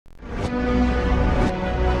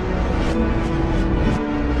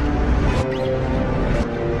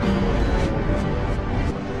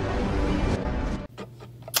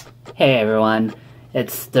Hey everyone,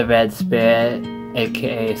 it's the Red Spirit,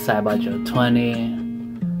 aka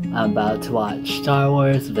Cyberjoe20. I'm about to watch Star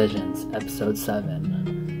Wars Visions Episode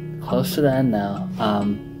 7. Close to the end now.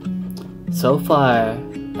 So far,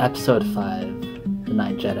 Episode 5, The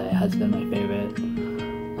Night Jedi, has been my favorite.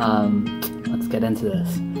 Let's get into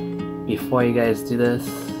this. Before you guys do this,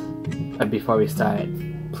 or before we start,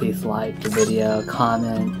 please like the video,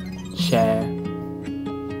 comment, share,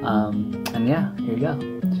 and yeah, here we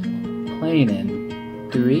go. Playing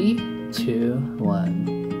in 3, 2,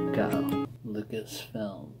 1, go.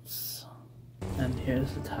 Lucasfilms. And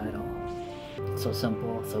here's the title. So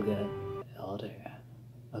simple, so good. Elder.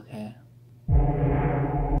 Okay.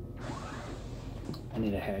 I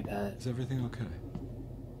need a haircut. Is everything okay?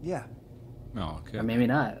 Yeah. Oh, okay. Or maybe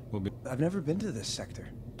not. I've never been to this sector.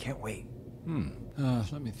 Can't wait.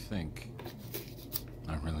 Let me think.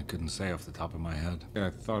 I really couldn't say off the top of my head. I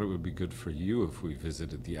thought it would be good for you if we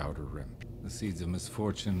visited the Outer Rim. The seeds of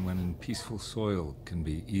misfortune, when in peaceful soil, can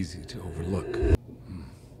be easy to overlook.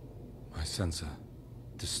 I sense a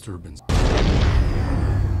disturbance.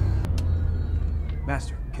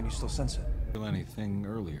 Master, can you still sense it? Feel anything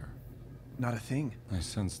earlier? Not a thing. I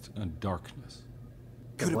sensed a darkness.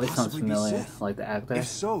 The Could it voice sounds possibly be familiar, Sith? like the actor. If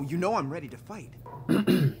so, you know I'm ready to fight.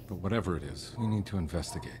 But whatever it is, we need to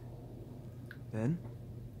investigate. Then,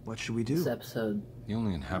 what should we do? This episode, The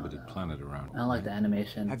only inhabited planet around. I don't like the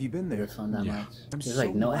animation. Have you been there? This one that Yeah. much. I'm There's so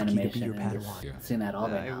like no lucky to be animation your in this. Padawan. Yeah. Scene at all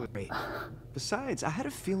right now. Great. Besides, I had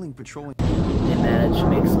a feeling patrolling. They managed to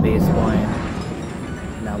make space boring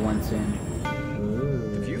in that one scene.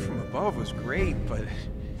 The view from above was great, but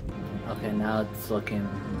Okay, now it's looking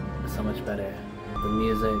so much better. The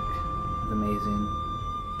music is amazing.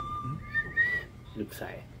 Oops,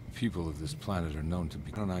 sorry. People of this planet are known to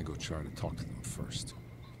be. Why don't I go try to talk to them first?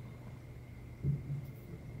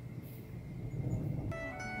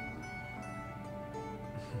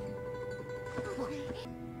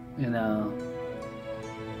 You know,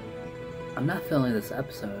 I'm not feeling this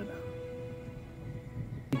episode.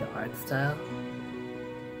 The art style,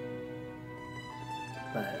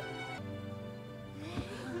 but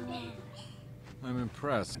I'm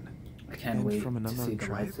impressed. I can't And wait from an to see unknown the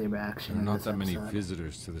tribe? lightsaber action. There are in not this that many episode.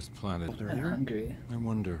 visitors to this planet. I'm hungry. I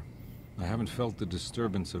wonder. I haven't felt the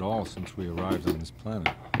disturbance at all since we arrived on this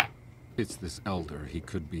planet. It's this elder. He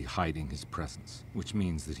could be hiding his presence, which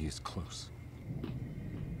means that he is close.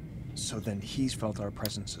 so then he's felt our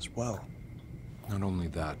presence as well. Not only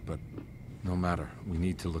that, but no matter. We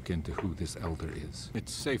need to look into who this elder is.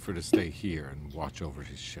 It's safer to stay here and watch over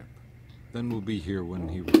his ship. Then we'll be here when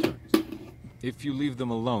he returns. If you leave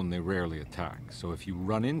them alone, they rarely attack. So if you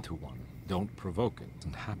run into one, don't provoke it. It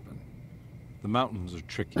doesn't happen. The mountains are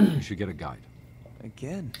tricky. You should get a guide.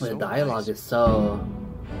 Again, The so dialogue nice. is so.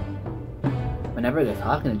 Whenever they're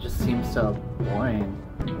talking, it just seems so boring.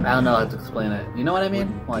 I don't know how to explain it. You know what I mean?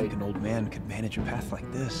 Wouldn't Like, think an old man could manage a path like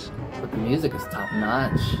this. but the music is top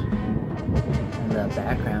notch. And the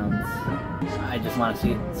backgrounds. I just want to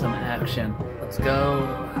see some action. Let's go.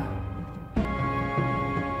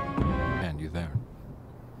 And you there?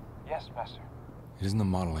 Yes, Master. It isn't a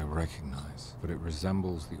model I recognize, but it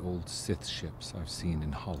resembles the old Sith ships I've seen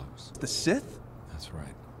in Hollows. The Sith? That's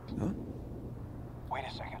right. Huh? Wait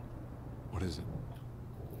a second. What is it?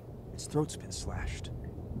 Its throat's been slashed.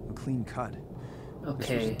 A clean cut. This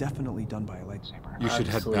Okay. was definitely done by a lightsaber. You should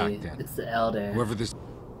head Obviously, back then. It's the elder. Whoever this...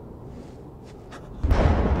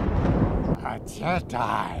 A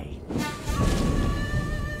Jedi.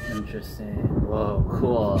 Interesting. Whoa,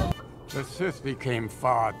 cool. The Sith became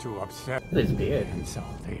far too upset, Look at his beard. and so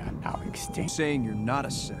they are now extinct. Saying you're not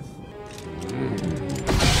a Sith.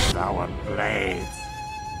 Our blades.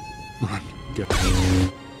 Run. Get...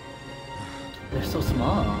 They're so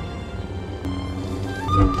small.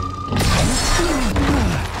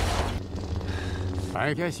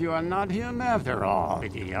 I guess you are not him after all.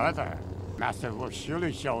 The other Master will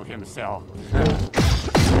surely show himself.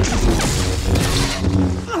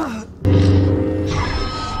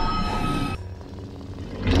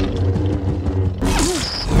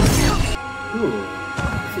 Ooh,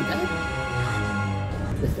 see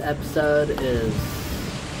that? This episode is.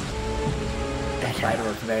 That fighter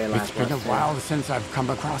was very It's lackluster. been a while since I've come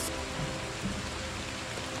across.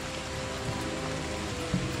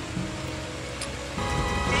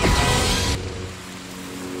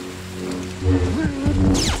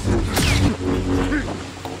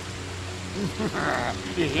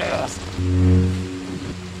 Yes.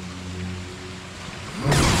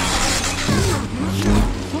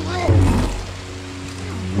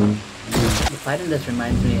 The fight in this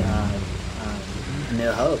reminds me of A New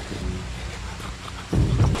Hope.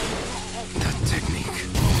 That technique.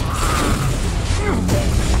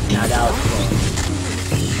 Now that was cool.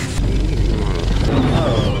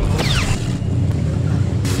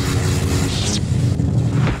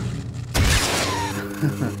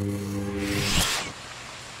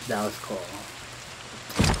 That was cool.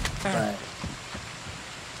 But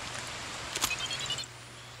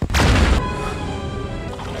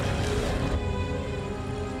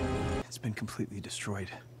It's been completely destroyed.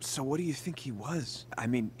 So what do you think he was? I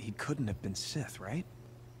mean, he couldn't have been Sith, right?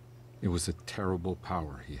 It was a terrible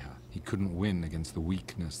power he had. He couldn't win against the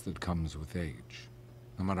weakness that comes with age.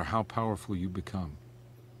 No matter how powerful you become,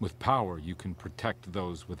 with power you can protect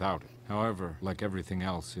those without it. However, like everything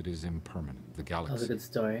else, it is impermanent. The that was a galaxy. good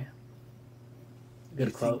story. You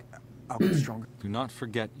Good quote. think I'll get stronger? Do not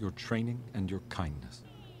forget your training and your kindness.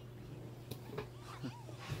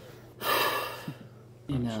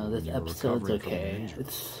 You know, this You're episode's recovering from an okay. injury.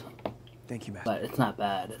 Thank you, Master. But it's not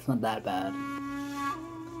bad. It's not that bad.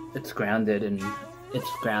 It's grounded,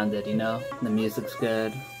 you know? The music's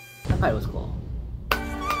good. The fight was cool.